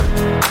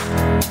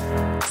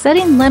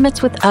Setting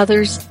limits with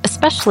others,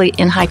 especially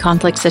in high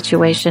conflict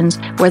situations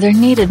where they're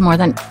needed more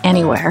than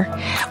anywhere,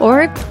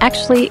 or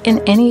actually in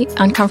any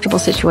uncomfortable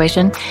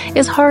situation,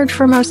 is hard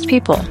for most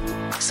people.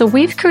 So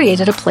we've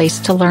created a place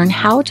to learn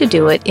how to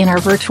do it in our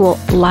virtual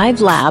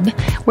live lab,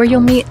 where you'll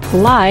meet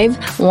live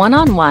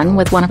one-on-one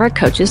with one of our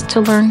coaches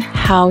to learn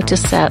how to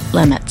set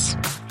limits.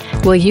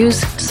 We'll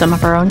use some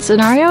of our own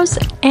scenarios,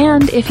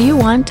 and if you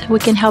want, we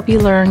can help you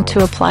learn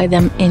to apply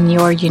them in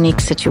your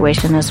unique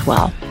situation as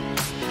well.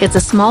 It's a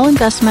small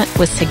investment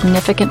with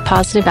significant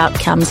positive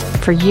outcomes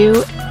for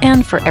you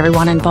and for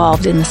everyone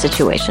involved in the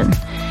situation.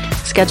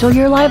 Schedule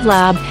your live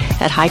lab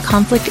at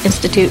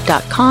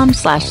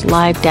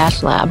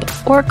highconflictinstitute.com/live-lab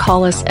or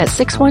call us at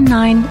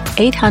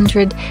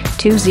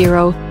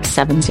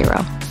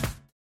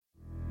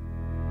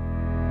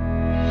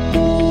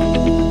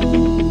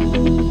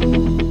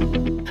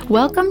 619-800-2070.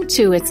 Welcome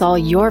to It's All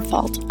Your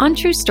Fault on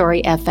True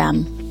Story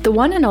FM, the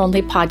one and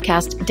only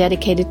podcast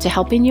dedicated to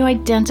helping you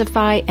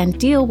identify and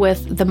deal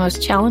with the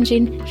most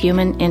challenging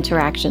human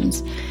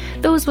interactions,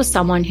 those with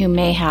someone who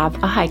may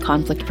have a high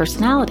conflict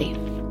personality.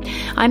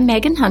 I'm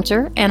Megan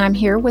Hunter, and I'm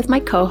here with my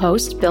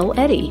co-host, Bill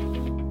Eddy.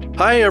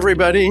 Hi,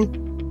 everybody.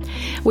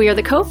 We are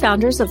the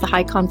co-founders of the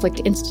High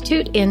Conflict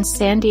Institute in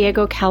San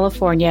Diego,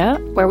 California,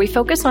 where we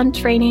focus on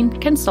training,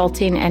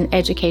 consulting, and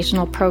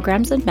educational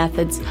programs and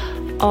methods,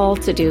 all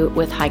to do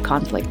with high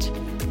conflict.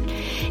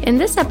 In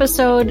this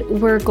episode,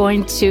 we're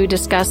going to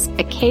discuss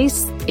a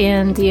case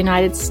in the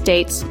United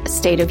States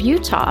state of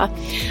Utah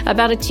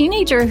about a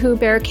teenager who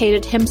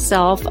barricaded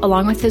himself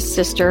along with his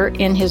sister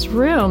in his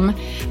room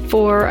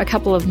for a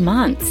couple of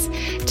months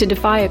to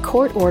defy a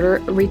court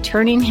order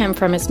returning him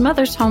from his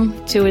mother's home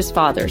to his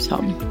father's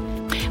home.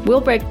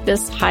 We'll break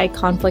this high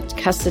conflict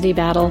custody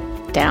battle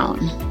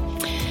down.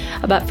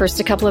 But first,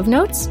 a couple of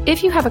notes.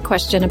 If you have a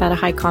question about a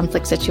high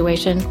conflict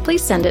situation,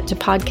 please send it to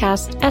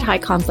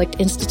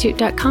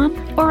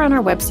podcast@highconflictinstitute.com or on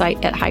our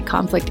website at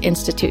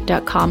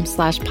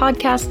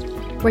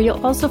highconflictinstitute.com/podcast, where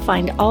you'll also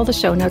find all the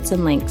show notes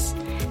and links.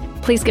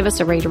 Please give us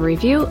a rate or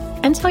review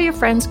and tell your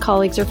friends,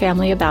 colleagues, or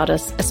family about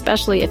us,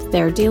 especially if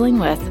they're dealing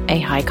with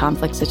a high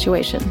conflict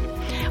situation.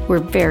 We're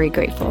very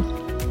grateful.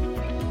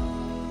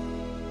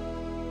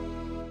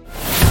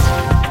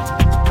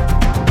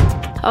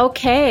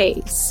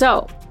 Okay,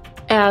 so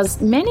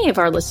as many of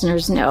our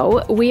listeners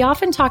know, we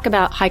often talk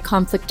about high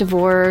conflict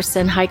divorce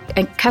and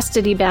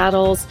custody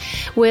battles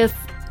with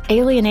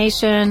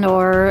alienation,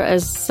 or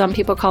as some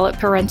people call it,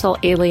 parental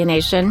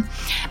alienation,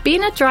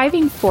 being a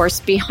driving force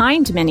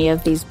behind many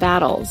of these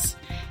battles.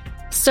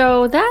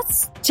 So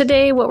that's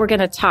today what we're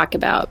going to talk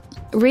about.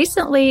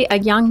 Recently, a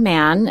young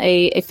man,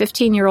 a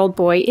 15-year-old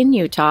boy in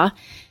Utah,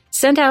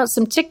 sent out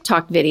some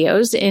TikTok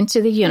videos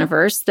into the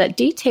universe that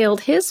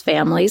detailed his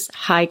family's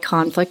high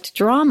conflict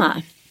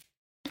drama.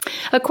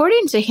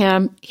 According to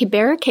him, he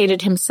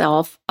barricaded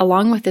himself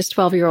along with his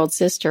 12-year-old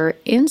sister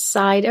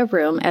inside a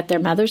room at their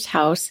mother's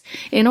house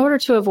in order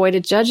to avoid a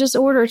judge's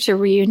order to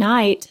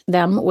reunite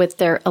them with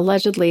their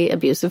allegedly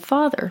abusive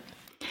father.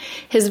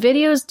 His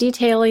videos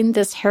detailing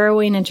this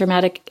harrowing and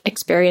dramatic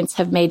experience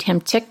have made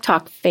him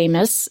TikTok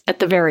famous at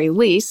the very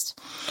least.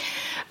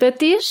 But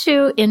the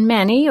issue in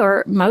many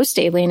or most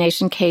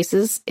alienation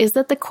cases is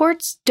that the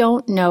courts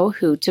don't know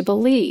who to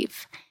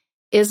believe.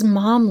 Is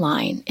mom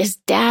lying? Is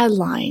dad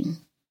lying?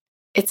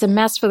 It's a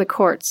mess for the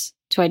courts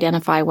to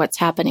identify what's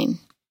happening.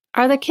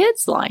 Are the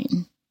kids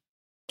lying?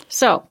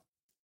 So,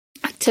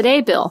 today,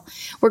 Bill,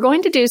 we're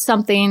going to do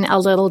something a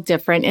little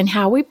different in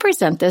how we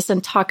present this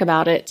and talk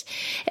about it.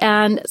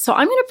 And so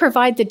I'm going to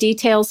provide the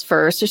details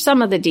first, or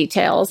some of the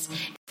details.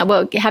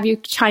 We'll have you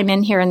chime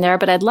in here and there,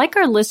 but I'd like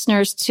our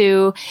listeners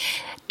to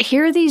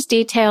hear these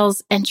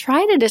details and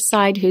try to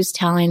decide who's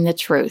telling the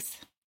truth.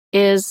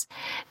 Is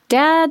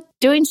dad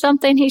doing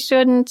something he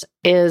shouldn't?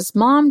 Is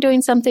mom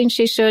doing something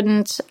she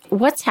shouldn't?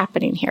 What's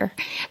happening here?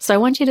 So I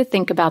want you to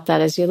think about that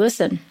as you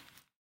listen.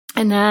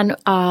 And then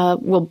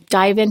we'll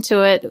dive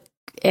into it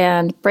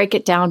and break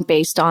it down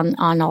based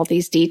on all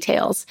these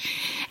details.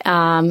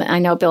 I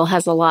know Bill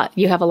has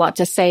you have a lot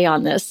to say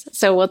on this.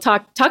 So we'll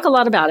talk a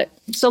lot about it.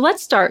 So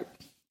let's start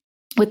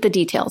with the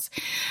details.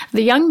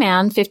 The young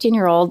man,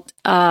 15-year-old,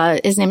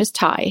 his name is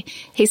Ty.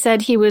 He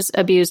said he was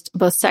abused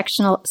both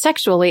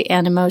sexually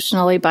and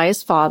emotionally by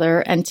his father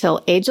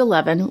until age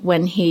 11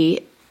 when he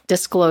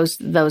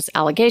disclosed those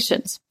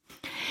allegations.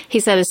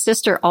 He said his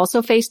sister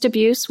also faced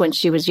abuse when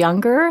she was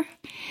younger.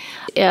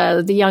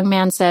 The young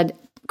man said,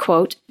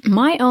 quote,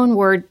 "My own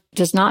word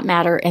does not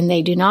matter and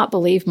they do not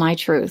believe my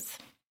truth."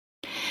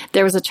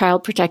 There was a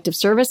Child Protective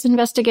Service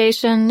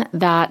investigation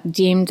that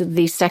deemed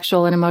the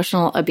sexual and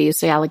emotional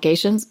abuse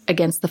allegations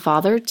against the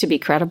father to be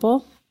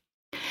credible.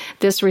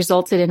 This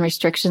resulted in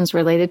restrictions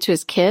related to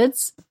his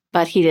kids,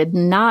 but he did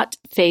not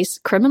face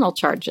criminal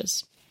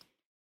charges.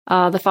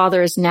 The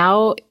father is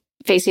now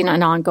facing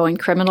an ongoing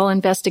criminal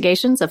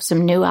investigations of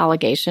some new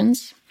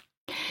allegations.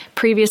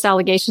 Previous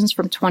allegations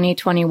from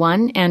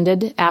 2021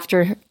 ended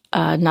after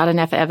not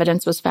enough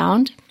evidence was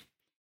found.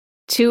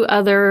 2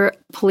 other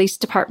police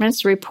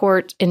departments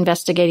report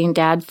investigating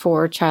dad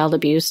for child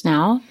abuse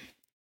now.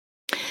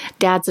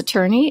 Dad's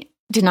attorney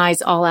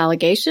denies all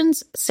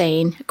allegations,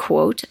 saying,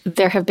 quote,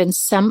 "There have been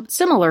some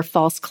similar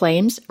false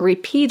claims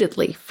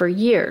repeatedly for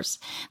years.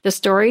 The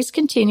stories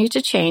continue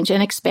to change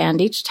and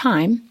expand each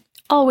time,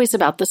 always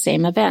about the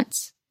same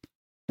events."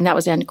 And that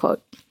was end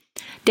quote.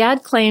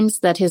 Dad claims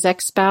that his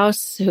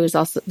ex-spouse, who is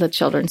also the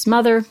children's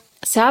mother,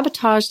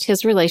 sabotaged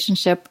his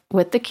relationship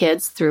with the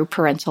kids through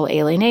parental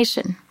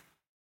alienation.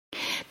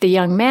 The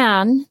young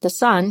man, the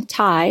son,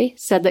 Ty,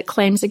 said that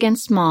claims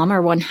against mom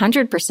are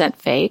 100%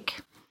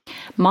 fake.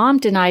 Mom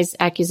denies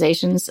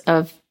accusations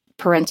of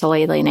parental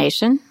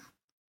alienation.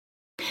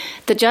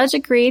 The judge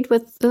agreed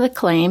with the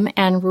claim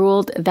and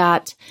ruled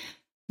that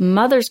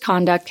mother's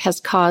conduct has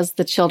caused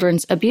the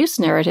children's abuse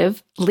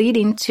narrative,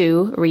 leading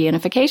to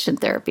reunification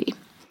therapy.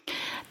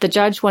 The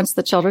judge wants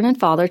the children and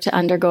father to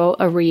undergo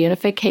a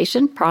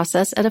reunification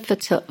process at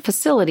a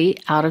facility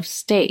out of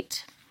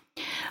state.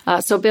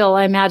 So, Bill,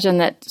 I imagine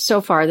that so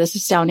far this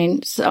is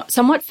sounding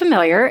somewhat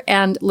familiar.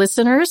 And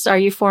listeners, are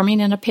you forming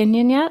an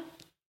opinion yet?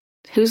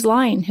 Who's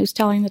lying? Who's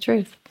telling the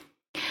truth?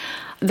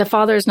 The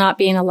father is not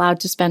being allowed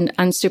to spend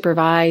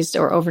unsupervised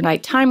or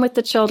overnight time with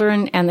the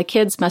children, and the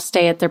kids must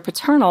stay at their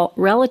paternal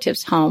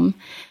relative's home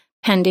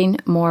pending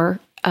more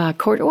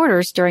court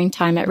orders during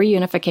time at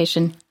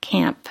reunification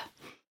camp.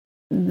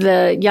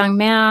 The young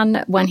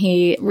man, when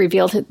he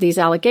revealed these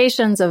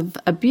allegations of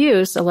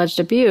abuse, alleged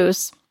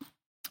abuse,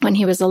 when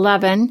he was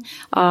 11,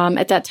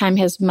 at that time,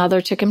 his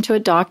mother took him to a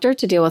doctor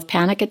to deal with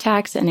panic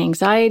attacks and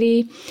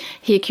anxiety.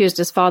 He accused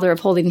his father of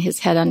holding his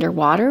head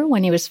underwater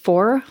when he was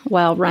 4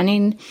 while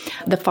running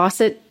the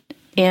faucet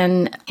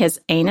in his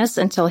anus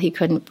until he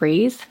couldn't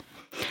breathe.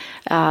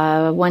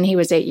 When he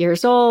was 8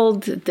 years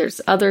old,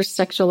 there's other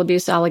sexual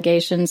abuse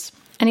allegations.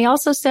 And he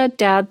also said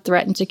Dad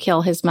threatened to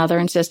kill his mother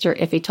and sister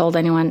if he told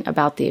anyone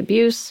about the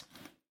abuse.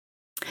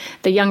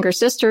 The younger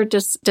sister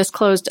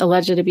disclosed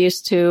alleged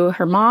abuse to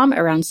her mom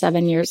around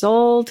 7 years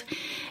old,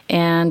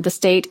 and the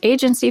state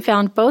agency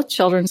found both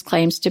children's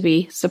claims to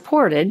be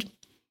supported.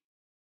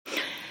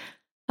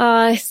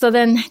 So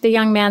then the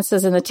young man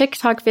says in the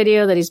TikTok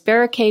video that he's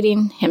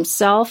barricading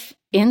himself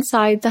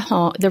inside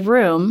the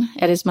room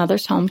at his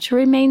mother's home to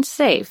remain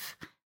safe.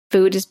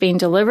 Food is being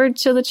delivered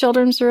to the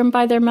children's room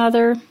by their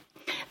mother.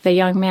 The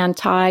young man,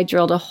 Ty,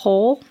 drilled a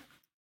hole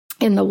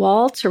in the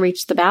wall to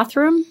reach the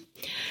bathroom.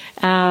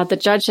 The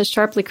judge has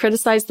sharply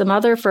criticized the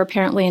mother for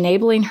apparently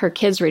enabling her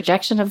kids'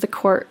 rejection of the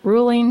court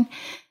ruling.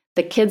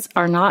 The kids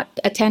are not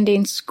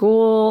attending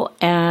school,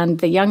 and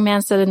the young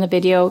man said in the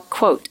video,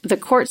 quote, "The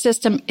court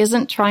system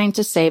isn't trying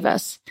to save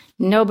us.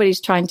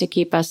 Nobody's trying to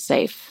keep us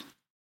safe."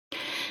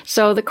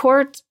 So the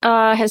court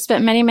has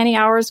spent many, many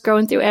hours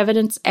going through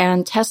evidence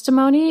and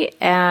testimony,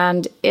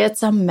 and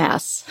it's a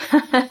mess.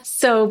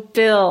 So,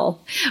 Bill,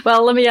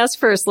 well, let me ask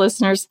first,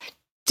 listeners,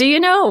 do you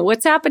know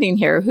what's happening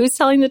here? Who's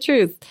telling the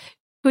truth?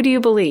 Who do you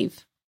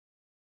believe?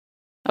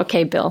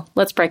 Okay, Bill,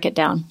 let's break it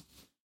down.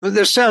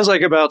 This sounds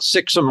like about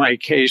 6 of my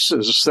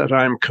cases that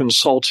I'm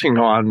consulting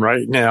on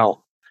right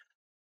now.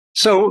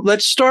 So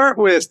let's start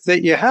with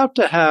that you have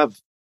to have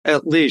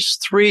at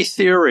least 3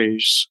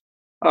 theories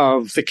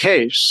of the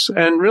case,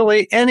 and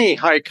really any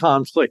high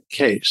conflict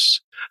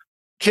case.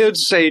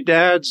 Kids say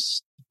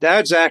dad's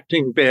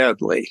acting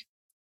badly,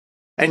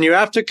 and you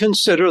have to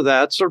consider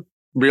that's a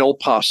real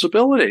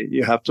possibility.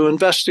 You have to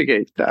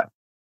investigate that.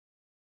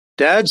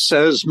 Dad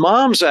says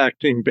mom's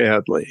acting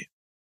badly.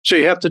 So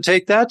you have to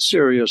take that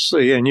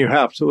seriously, and you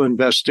have to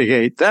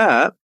investigate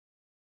that.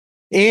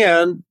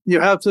 And you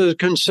have to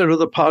consider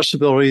the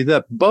possibility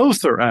that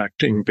both are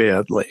acting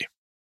badly.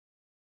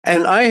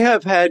 And I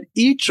have had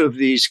each of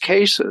these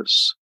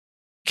cases,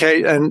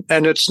 okay, and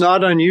it's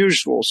not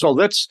unusual. So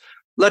let's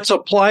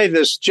apply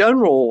this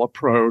general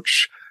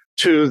approach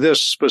to the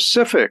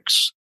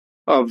specifics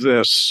of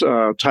this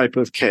type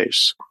of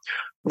case.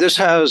 This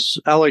has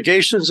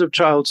allegations of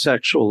child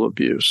sexual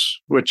abuse,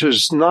 which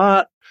is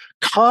not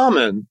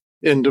common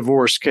in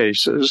divorce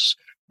cases.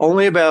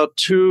 Only about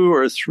 2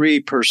 or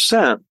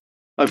 3%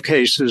 of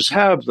cases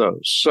have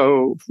those.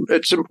 So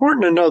it's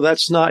important to know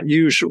that's not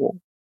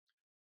usual.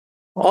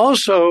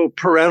 Also,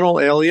 parental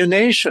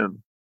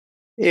alienation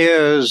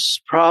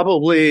is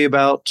probably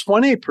about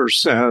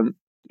 20%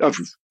 of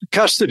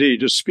custody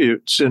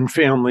disputes in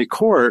family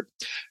court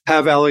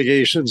have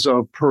allegations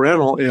of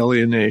parental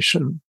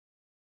alienation,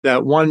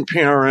 that one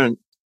parent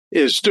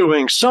is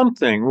doing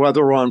something,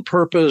 whether on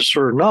purpose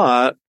or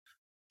not,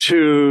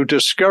 to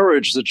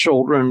discourage the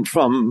children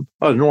from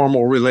a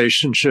normal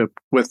relationship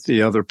with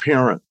the other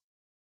parent.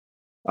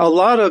 A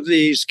lot of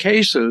these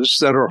cases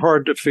that are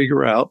hard to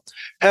figure out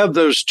have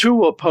those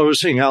 2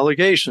 opposing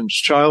allegations,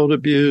 child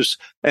abuse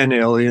and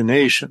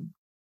alienation.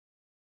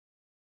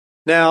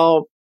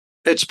 Now,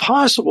 it's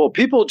possible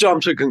people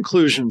jump to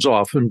conclusions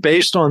often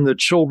based on the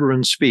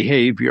children's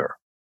behavior,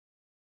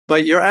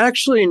 but you're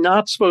actually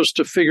not supposed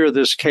to figure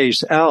this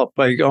case out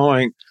by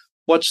going,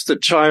 what's the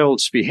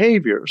child's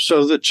behavior?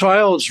 So the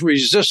child's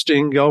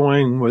resisting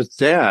going with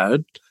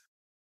dad.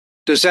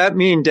 Does that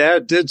mean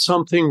dad did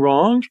something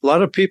wrong? A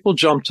lot of people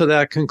jump to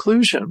that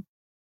conclusion.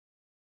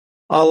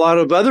 A lot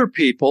of other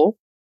people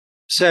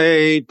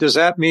say, does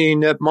that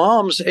mean that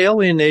mom's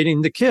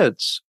alienating the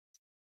kids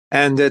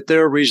and that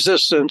their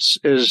resistance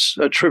is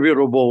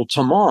attributable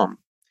to mom?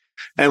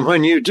 And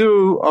when you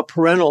do a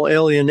parental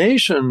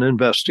alienation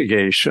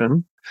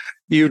investigation,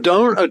 you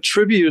don't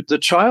attribute the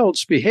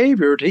child's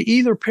behavior to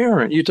either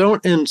parent. You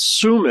don't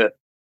assume it.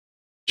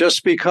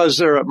 Just because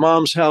they're at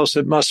mom's house,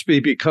 it must be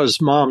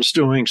because mom's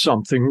doing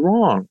something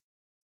wrong.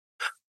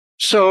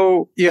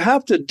 So you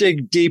have to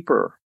dig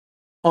deeper.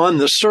 On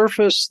the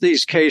surface,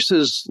 these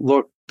cases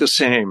look the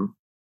same.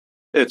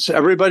 It's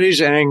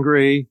everybody's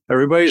angry,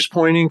 everybody's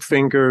pointing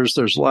fingers,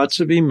 there's lots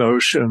of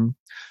emotion,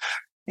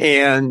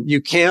 and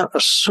you can't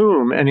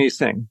assume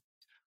anything.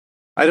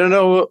 I don't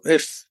know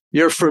if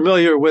you're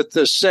familiar with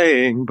this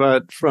saying,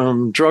 but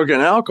from drug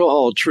and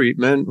alcohol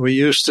treatment, we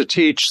used to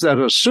teach that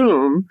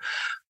assume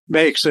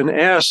makes an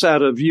ass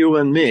out of you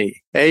and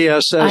me.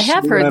 A-S-S-U-M-E. I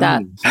have heard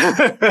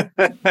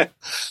that.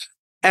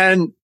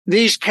 And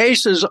these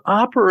cases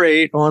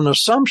operate on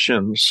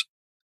assumptions.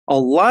 A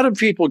lot of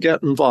people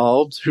get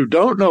involved who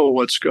don't know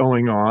what's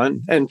going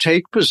on and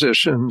take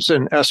positions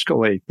and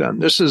escalate them.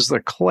 This is the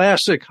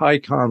classic high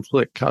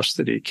conflict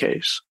custody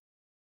case.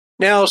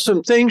 Now,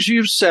 some things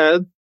you've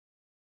said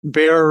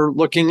bear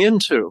looking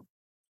into.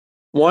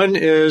 One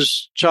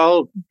is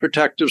Child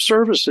Protective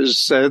Services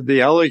said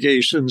the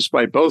allegations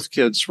by both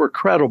kids were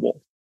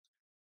credible.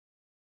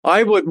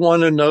 I would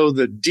want to know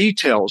the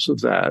details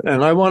of that.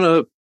 And I want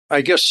to, I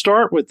guess,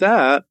 start with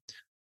that.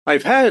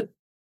 I've had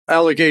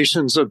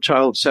allegations of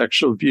child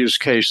sexual abuse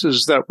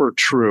cases that were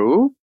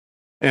true.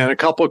 And a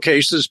couple of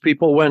cases,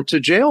 people went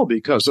to jail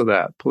because of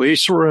that.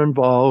 Police were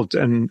involved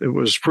and it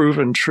was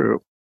proven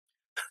true.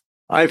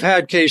 I've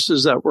had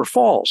cases that were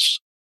false.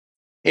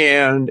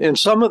 And in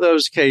some of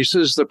those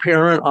cases, the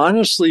parent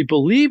honestly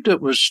believed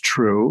it was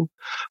true,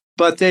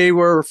 but they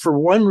were, for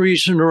one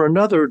reason or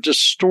another,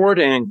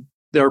 distorting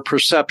their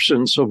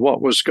perceptions of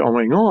what was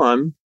going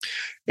on.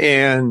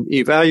 And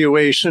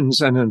evaluations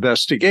and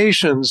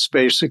investigations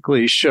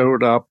basically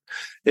showed up.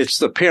 It's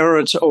the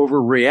parent's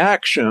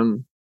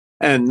overreaction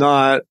and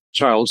not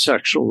child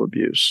sexual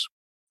abuse.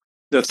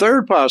 The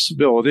third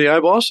possibility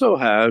I've also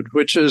had,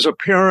 which is a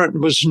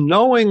parent was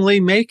knowingly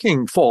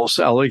making false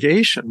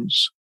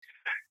allegations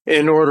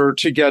in order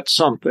to get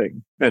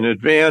something, an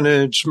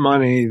advantage,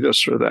 money,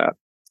 this or that.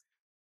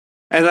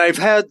 And I've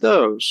had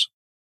those.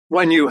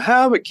 When you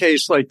have a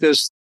case like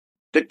this,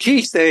 the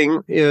key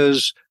thing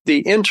is the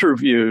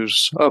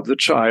interviews of the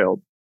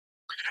child.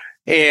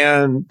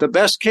 And the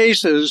best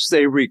cases,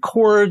 they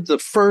record the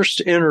first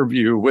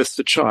interview with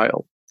the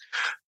child.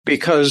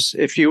 Because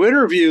if you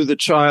interview the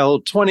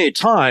child 20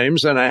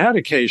 times, and I had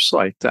a case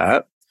like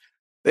that,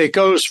 it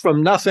goes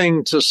from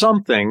nothing to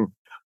something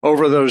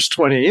over those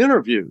 20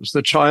 interviews.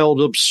 The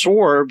child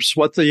absorbs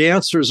what the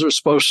answers are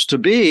supposed to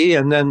be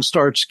and then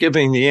starts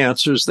giving the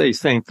answers they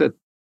think that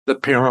the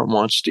parent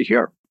wants to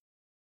hear.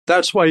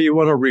 That's why you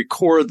want to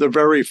record the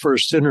very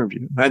first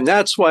interview. And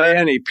that's why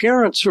any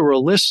parents who are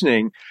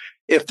listening,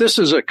 if this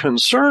is a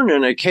concern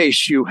in a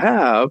case you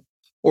have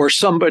or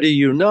somebody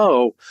you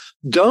know,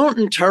 don't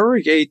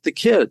interrogate the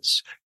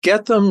kids.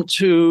 Get them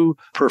to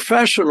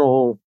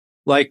professional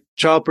like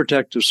Child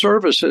Protective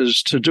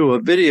Services to do a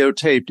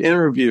videotaped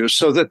interview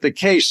so that the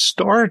case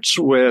starts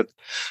with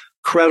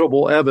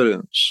credible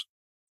evidence.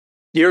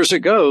 Years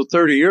ago,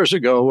 30 years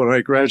ago, when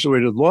I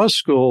graduated law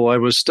school, I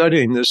was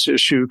studying this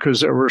issue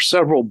because there were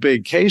several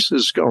big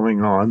cases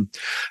going on.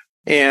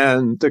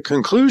 And the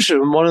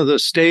conclusion, one of the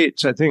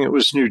states, I think it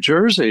was New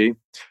Jersey,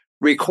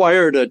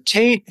 required a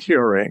taint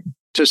hearing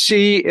to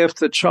see if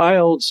the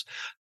child's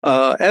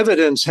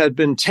evidence had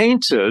been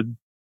tainted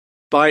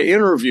by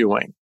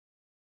interviewing,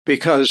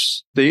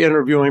 because the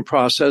interviewing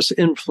process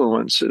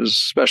influences,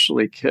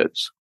 especially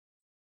kids.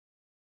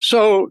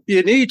 So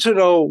you need to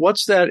know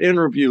what's that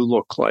interview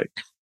look like.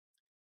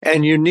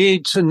 And you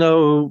need to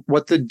know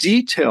what the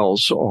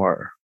details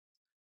are.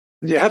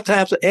 You have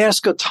to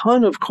ask a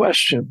ton of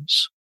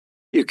questions.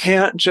 You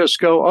can't just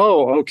go,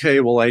 oh, okay,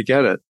 well, I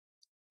get it.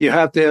 You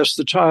have to ask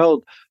the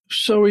child,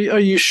 so are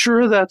you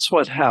sure that's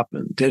what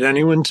happened? Did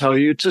anyone tell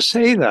you to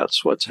say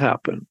that's what's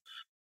happened?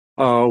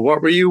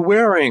 What were you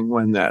wearing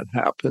when that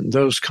happened?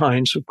 Those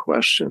kinds of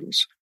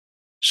questions.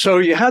 So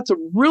you have to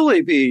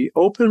really be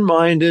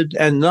open-minded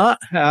and not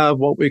have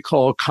what we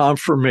call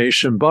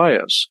confirmation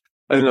bias,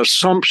 an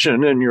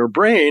assumption in your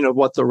brain of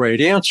what the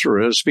right answer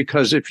is,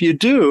 because if you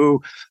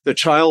do, the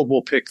child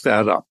will pick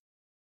that up.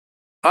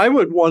 I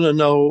would want to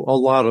know a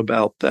lot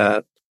about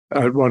that.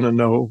 I'd want to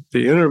know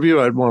the interview.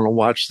 I'd want to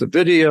watch the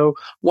video.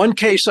 One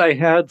case I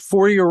had,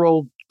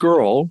 4-year-old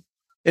girl,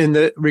 in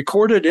the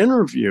recorded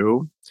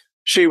interview,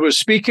 she was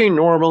speaking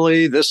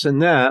normally, this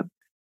and that.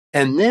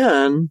 And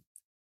then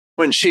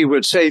when she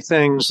would say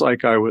things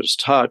like I was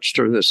touched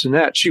or this and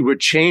that, she would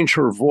change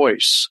her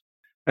voice.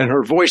 And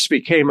her voice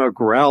became a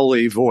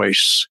growly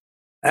voice.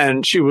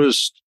 And she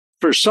was,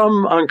 for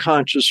some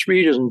unconscious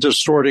reason,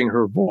 distorting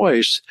her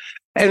voice.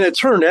 And it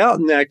turned out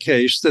in that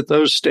case that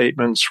those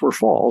statements were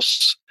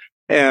false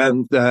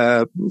and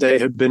they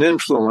had been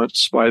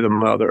influenced by the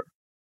mother.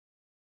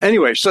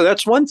 Anyway, so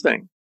that's one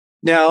thing.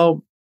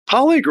 Now,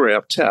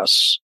 Polygraph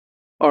tests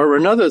are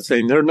another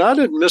thing. They're not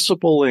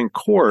admissible in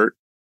court,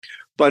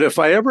 but if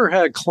I ever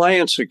had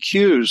clients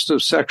accused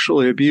of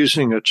sexually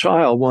abusing a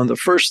child, one of the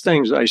first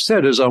things I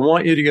said is, I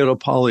want you to get a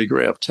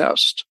polygraph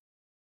test.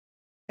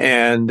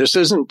 And this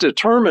isn't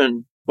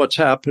determine what's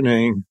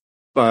happening,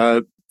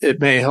 but it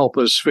may help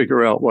us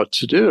figure out what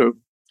to do.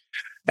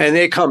 And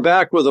they come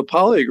back with a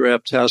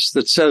polygraph test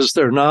that says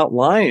they're not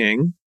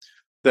lying,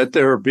 that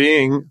they're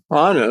being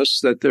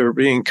honest, that they're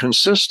being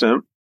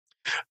consistent,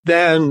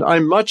 then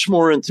I'm much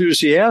more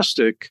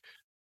enthusiastic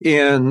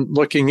in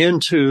looking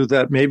into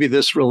that maybe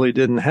this really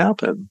didn't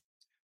happen.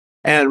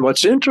 And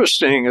what's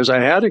interesting is I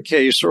had a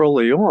case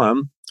early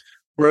on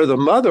where the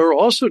mother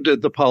also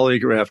did the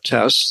polygraph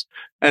tests,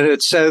 and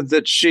it said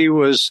that she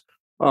was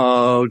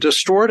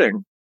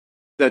distorting,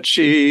 that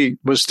she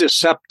was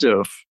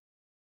deceptive.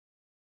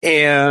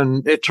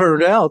 And it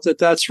turned out that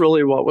that's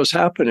really what was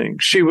happening.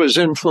 She was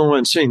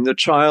influencing the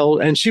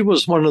child, and she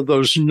was one of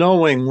those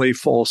knowingly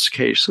false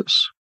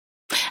cases.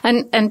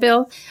 And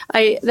Bill,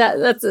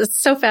 that's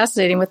so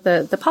fascinating with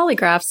the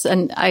polygraphs.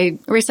 And I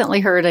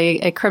recently heard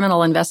a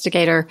criminal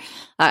investigator,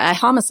 a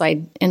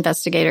homicide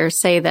investigator,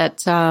 say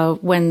that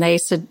when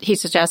he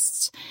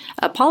suggests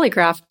a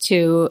polygraph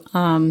to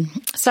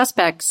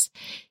suspects,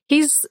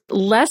 he's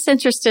less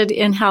interested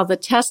in how the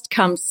test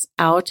comes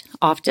out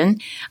often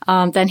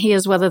than he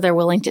is whether they're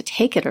willing to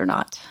take it or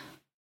not.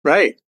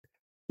 Right.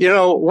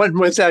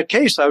 With that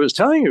case I was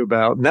telling you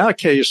about, and that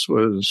case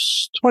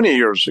was 20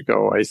 years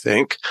ago, I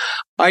think,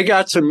 I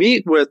got to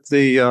meet with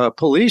the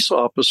police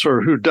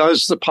officer who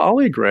does the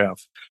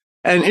polygraph.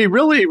 And he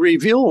really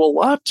revealed a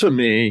lot to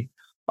me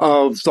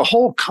of the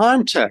whole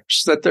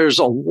context, that there's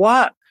a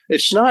lot.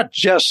 It's not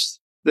just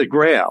the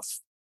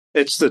graph.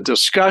 It's the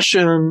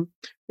discussion.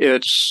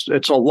 It's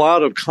a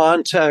lot of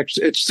context.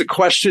 It's the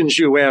questions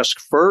you ask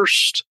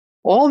first.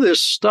 All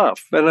this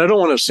stuff. And I don't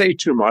want to say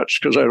too much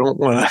because I don't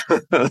want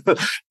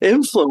to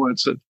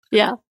influence it.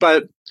 Yeah.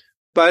 But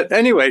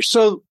anyway,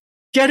 so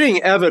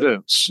getting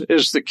evidence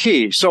is the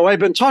key. So I've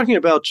been talking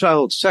about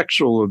child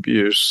sexual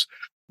abuse.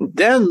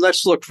 Then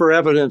let's look for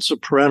evidence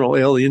of parental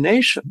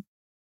alienation.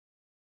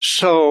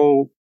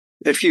 So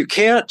if you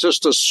can't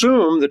just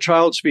assume the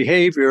child's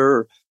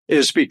behavior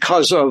is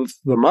because of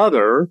the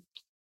mother,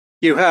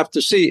 you have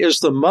to see, is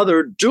the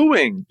mother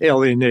doing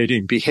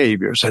alienating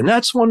behaviors? And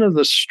that's one of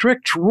the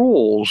strict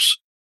rules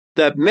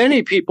that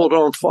many people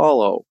don't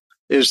follow,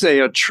 is they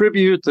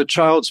attribute the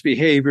child's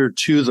behavior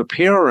to the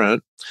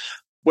parent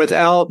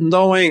without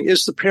knowing,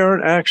 is the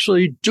parent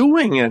actually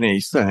doing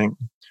anything?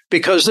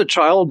 Because the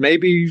child may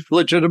be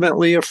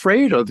legitimately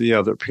afraid of the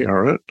other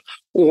parent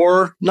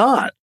or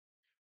not.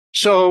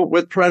 So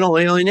with parental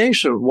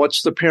alienation,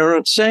 what's the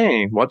parent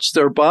saying? What's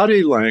their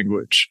body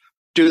language?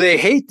 Do they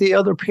hate the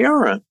other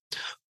parent?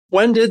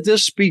 When did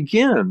this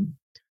begin?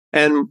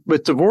 And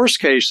with divorce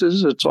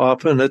cases, it's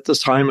often at the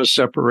time of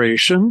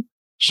separation.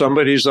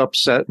 Somebody's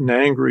upset and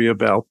angry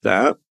about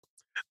that.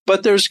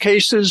 But there's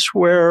cases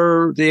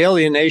where the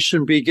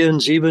alienation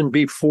begins even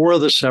before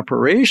the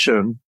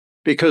separation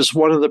because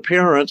one of the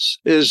parents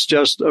is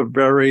just a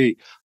very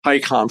high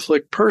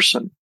conflict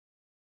person.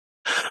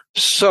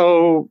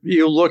 So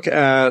you look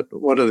at,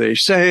 what are they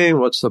saying?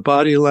 What's the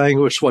body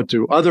language? What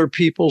do other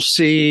people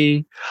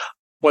see?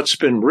 What's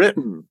been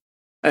written?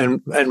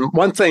 And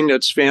one thing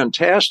that's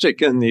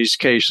fantastic in these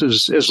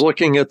cases is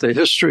looking at the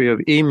history of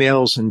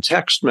emails and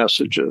text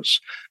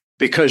messages,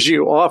 because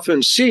you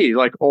often see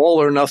like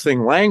all or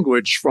nothing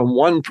language from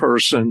one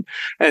person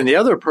and the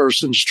other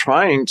person's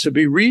trying to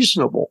be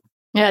reasonable.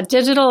 Yeah,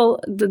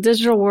 the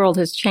digital world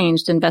has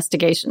changed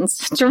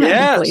investigations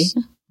dramatically.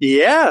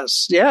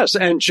 Yes.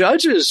 And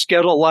judges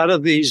get a lot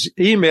of these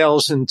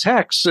emails and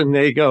texts and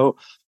they go,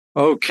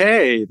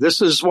 okay,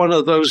 this is one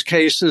of those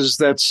cases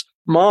that's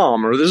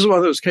mom, or this is one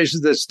of those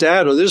cases that's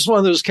dad, or this is one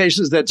of those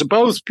cases that's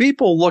both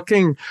people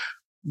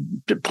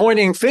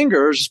pointing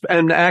fingers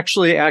and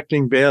actually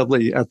acting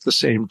badly at the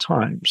same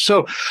time.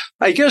 So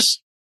I guess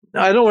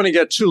I don't want to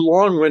get too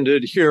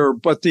long-winded here,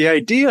 but the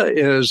idea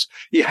is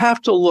you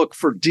have to look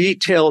for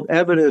detailed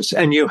evidence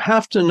and you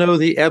have to know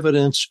the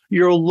evidence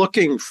you're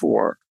looking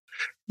for.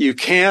 You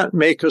can't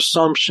make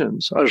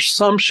assumptions.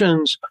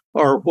 Assumptions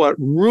are what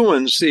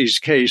ruins these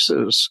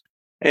cases.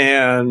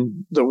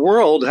 And the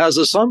world has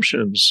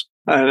assumptions.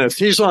 And if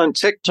he's on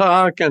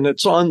TikTok and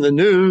it's on the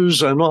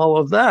news and all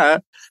of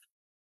that,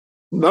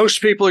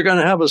 most people are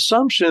going to have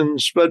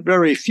assumptions, but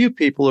very few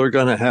people are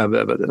going to have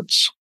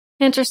evidence.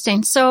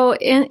 Interesting. So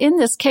in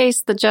this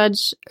case, the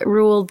judge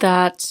ruled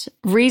that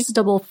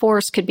reasonable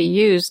force could be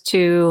used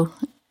to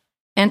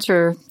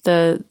enter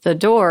the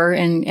door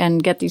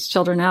and get these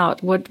children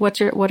out. What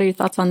are your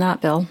thoughts on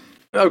that, Bill?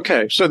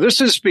 Okay, so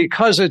this is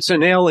because it's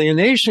an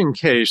alienation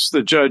case,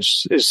 the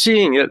judge is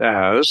seeing it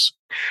as.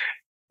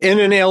 In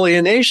an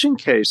alienation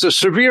case, a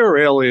severe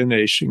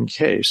alienation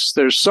case,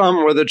 there's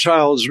some where the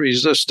child's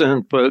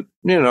resistant, but,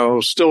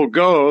 still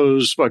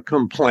goes, but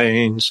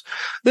complains.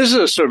 This is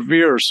a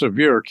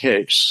severe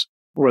case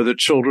where the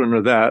children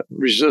are that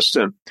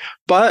resistant.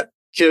 But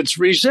kids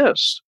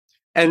resist.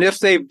 And if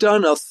they've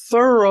done a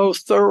thorough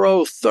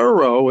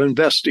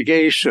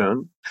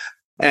investigation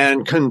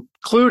and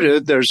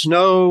concluded there's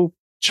no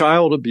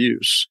child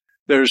abuse,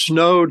 there's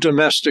no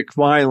domestic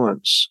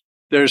violence,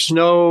 there's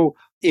no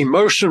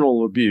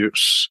emotional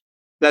abuse,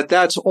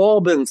 that's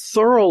all been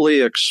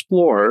thoroughly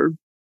explored,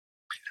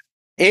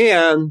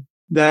 and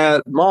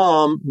that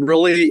mom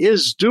really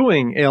is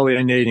doing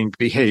alienating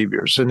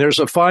behaviors. And there's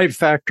a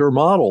 5-factor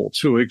model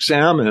to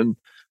examine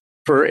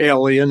for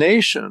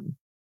alienation.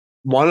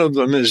 One of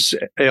them is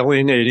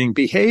alienating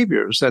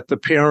behaviors, that the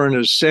parent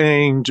is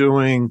saying,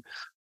 doing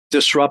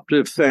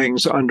disruptive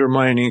things,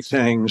 undermining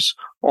things,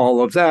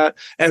 all of that,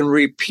 and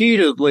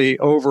repeatedly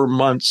over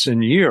months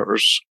and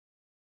years.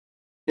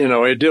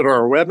 I did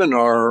our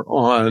webinar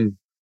on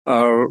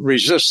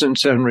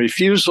resistance and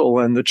refusal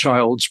in the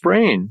child's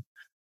brain,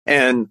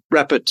 and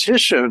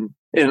repetition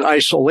in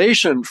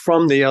isolation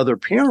from the other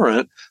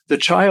parent. The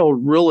child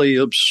really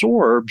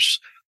absorbs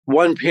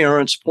one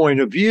parent's point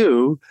of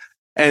view.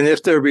 And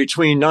if they're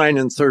between 9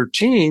 and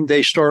 13,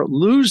 they start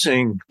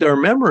losing their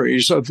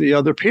memories of the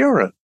other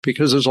parent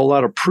because there's a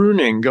lot of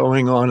pruning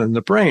going on in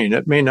the brain.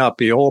 It may not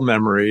be all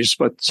memories,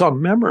 but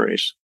some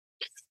memories.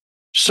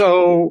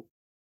 So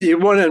you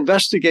want to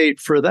investigate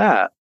for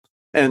that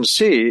and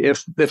see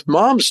if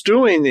mom's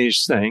doing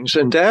these things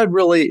and dad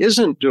really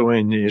isn't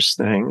doing these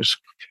things.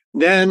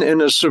 Then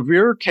in a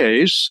severe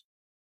case,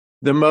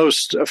 the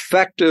most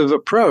effective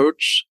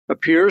approach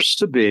appears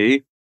to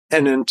be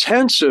an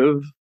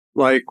intensive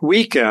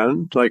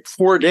weekend,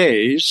 4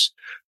 days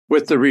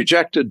with the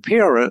rejected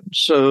parent.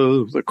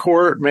 So the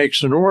court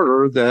makes an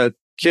order that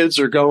kids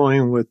are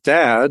going with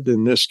dad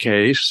in this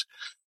case,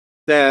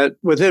 that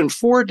within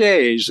 4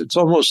 days, it's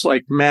almost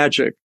like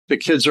magic. The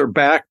kids are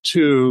back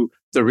to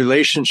the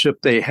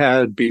relationship they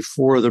had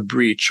before the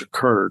breach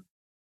occurred.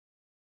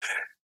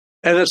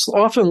 And it's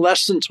often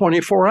less than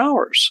 24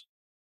 hours.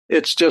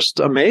 It's just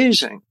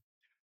amazing.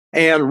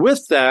 And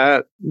with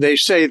that, they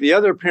say the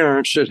other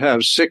parent should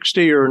have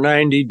 60 or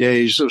 90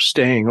 days of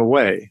staying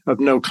away, of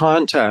no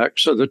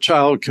contact, so the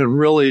child can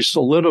really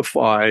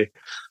solidify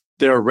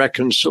their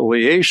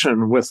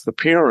reconciliation with the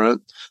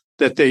parent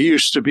that they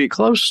used to be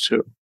close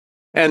to.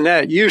 And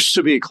that used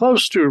to be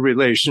close to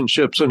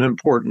relationship's an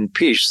important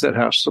piece that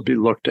has to be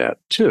looked at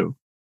too.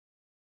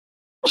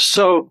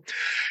 So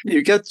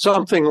you get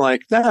something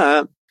like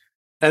that,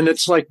 and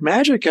it's like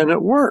magic, and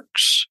it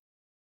works.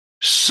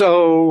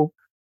 So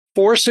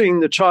forcing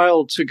the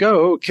child to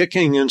go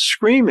kicking and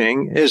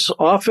screaming is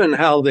often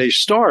how they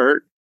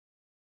start.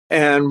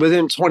 And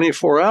within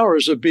 24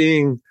 hours of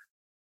being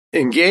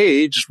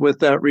engaged with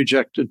that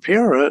rejected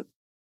parent,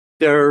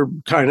 they're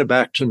kind of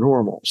back to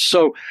normal.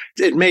 So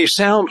it may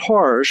sound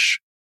harsh,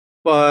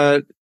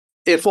 but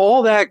if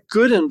all that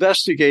good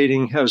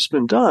investigating has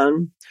been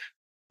done,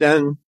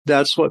 then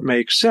that's what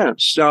makes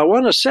sense. Now, I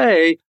want to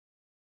say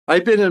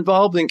I've been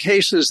involved in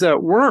cases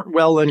that weren't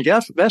well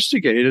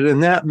investigated,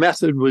 and that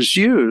method was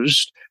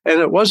used, and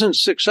it wasn't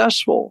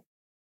successful.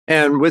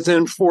 And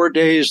within 4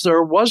 days,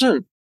 there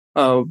wasn't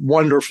a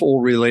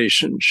wonderful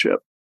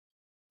relationship.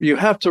 You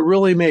have to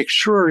really make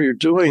sure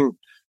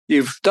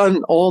you've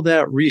done all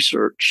that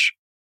research.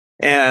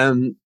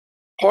 And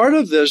part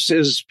of this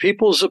is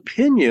people's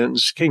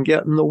opinions can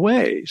get in the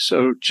way.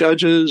 So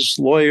judges,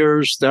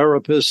 lawyers,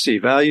 therapists,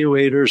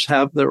 evaluators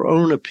have their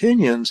own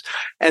opinions,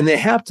 and they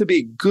have to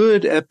be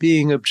good at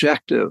being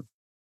objective.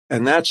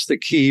 And that's the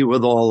key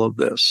with all of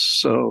this.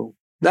 So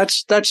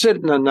that's it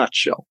in a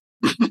nutshell.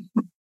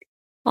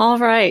 All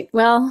right.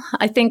 Well,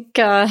 I think,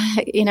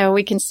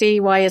 we can see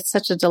why it's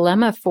such a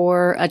dilemma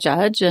for a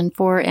judge and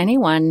for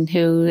anyone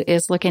who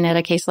is looking at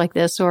a case like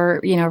this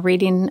or,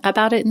 reading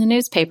about it in the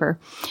newspaper.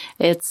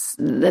 It's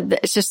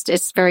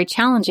very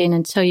challenging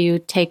until you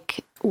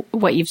take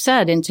what you've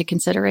said into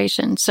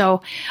consideration.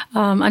 So,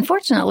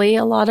 unfortunately,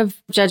 a lot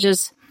of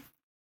judges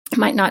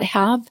might not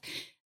have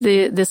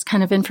this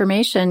kind of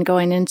information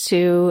going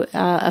into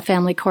a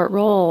family court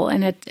role,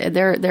 and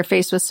they're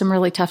faced with some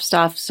really tough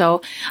stuff.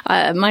 So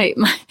my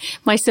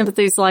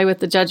sympathies lie with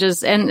the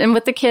judges and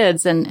with the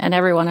kids and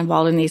everyone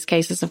involved in these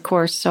cases, of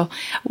course. So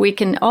we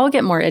can all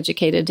get more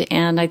educated,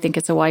 and I think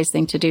it's a wise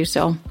thing to do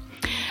so.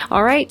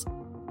 All right.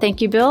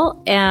 Thank you,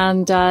 Bill,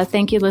 and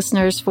thank you,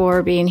 listeners,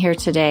 for being here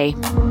today.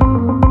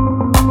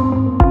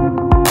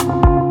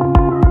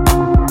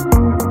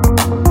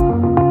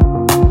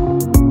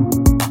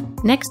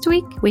 Next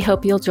week, we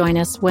hope you'll join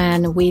us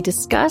when we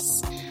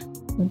discuss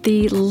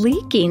the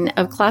leaking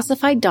of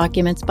classified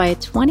documents by a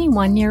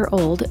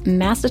 21-year-old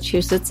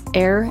Massachusetts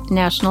Air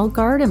National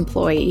Guard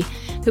employee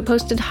who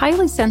posted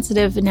highly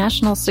sensitive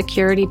national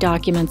security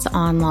documents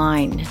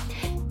online.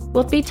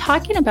 We'll be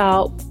talking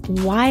about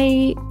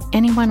why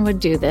anyone would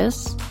do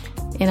this.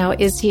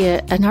 Is he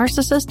a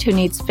narcissist who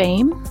needs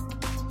fame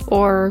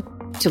or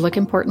to look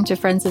important to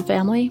friends and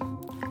family?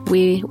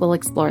 We will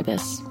explore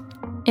this.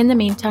 In the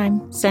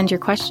meantime, send your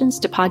questions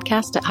to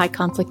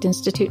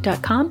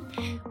podcast@highconflictinstitute.com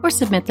or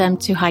submit them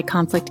to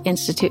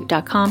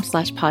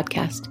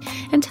highconflictinstitute.com/podcast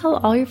and tell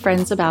all your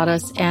friends about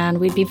us. And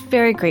we'd be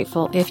very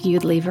grateful if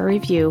you'd leave a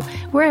review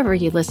wherever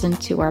you listen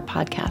to our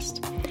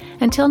podcast.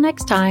 Until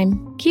next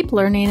time, keep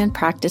learning and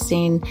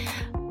practicing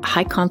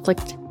high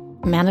conflict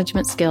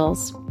management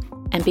skills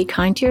and be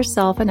kind to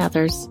yourself and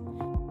others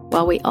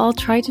while we all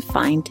try to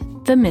find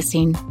the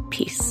missing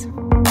piece.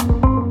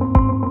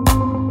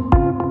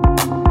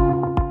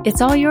 It's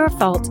All Your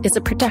Fault is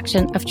a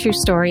production of True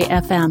Story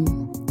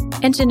FM.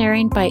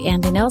 Engineering by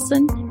Andy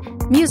Nelson.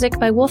 Music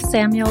by Wolf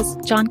Samuels,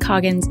 John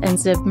Coggins, and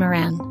Ziv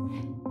Moran.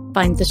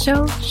 Find the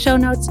show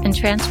notes, and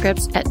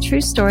transcripts at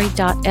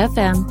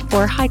truestory.fm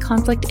or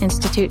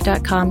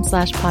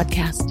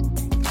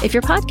highconflictinstitute.com/podcast. If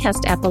your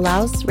podcast app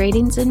allows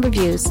ratings and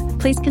reviews,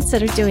 please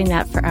consider doing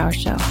that for our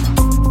show.